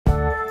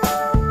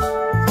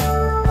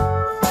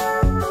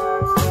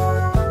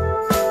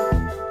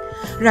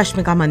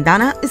Rashmika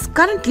Mandanna is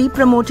currently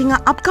promoting her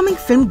upcoming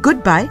film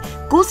Goodbye,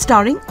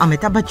 co-starring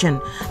Amitabh Bachchan.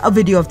 A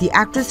video of the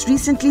actress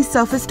recently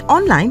surfaced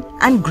online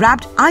and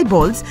grabbed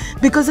eyeballs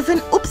because of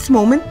an oops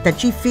moment that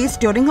she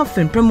faced during her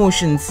film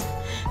promotions.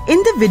 In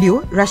the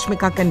video,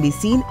 Rashmika can be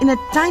seen in a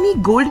tiny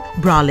gold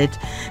bralette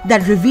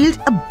that revealed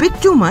a bit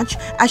too much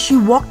as she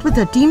walked with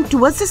her team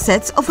towards the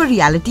sets of a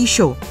reality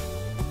show.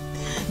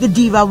 The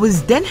diva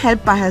was then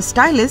helped by her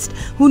stylist,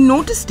 who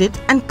noticed it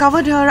and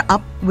covered her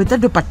up with a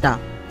dupatta.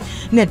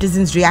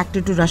 Netizens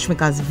reacted to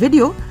Rashmika's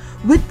video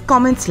with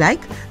comments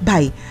like,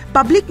 "Bhai,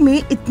 public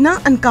में इतना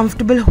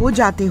uncomfortable हो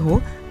जाते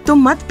हो तो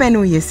मत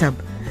पहनो ये सब.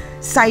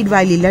 Side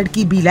वाली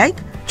लड़की be like,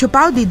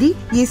 chupao didi,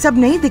 ये सब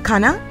नहीं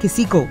दिखाना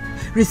किसी को.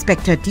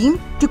 Respect her team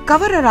to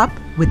cover her up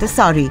with a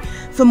saree."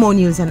 For more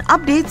news and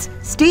updates,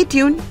 stay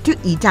tuned to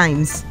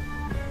ETimes.